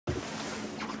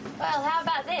Well, how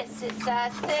about this? It's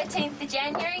 13th of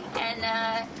January and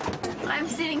I'm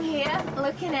sitting here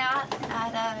looking out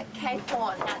at Cape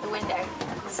Horn out the window.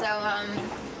 So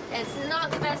it's not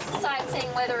the best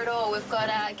sightseeing weather at all. We've got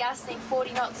gusting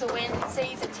 40 knots of wind,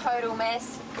 sea's a total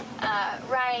mess,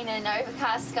 rain and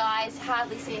overcast skies,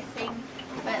 hardly see a thing.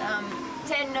 But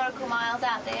 10 nautical miles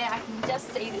out there, I can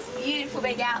just see this beautiful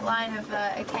big outline of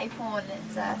Cape Horn.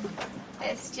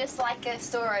 It's just like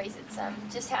stories. It's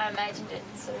just how I imagined it.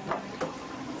 So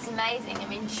it's amazing. I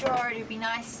mean, sure, it'd be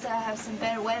nice to have some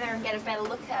better weather and get a better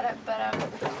look at it, but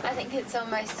I think it's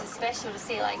almost special to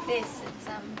see it like this.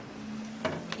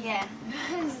 It's yeah,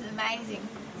 this is amazing.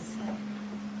 So,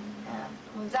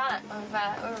 we've done it.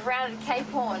 We've rounded Cape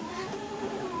Horn.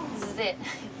 This is it.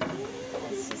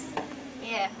 It's just,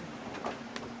 yeah.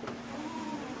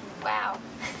 Wow.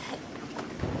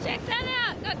 Check that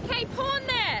out. Got Cape Horn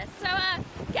there. So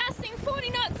gusting 40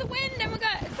 knots of wind, and we've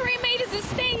got 3 meters of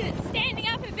sea that's standing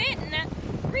up a bit and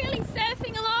really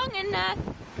surfing along. And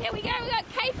here we go. We've got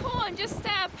Cape Horn just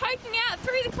poking out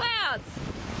through the clouds.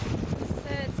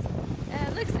 So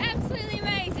it looks absolutely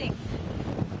amazing.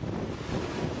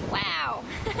 Wow.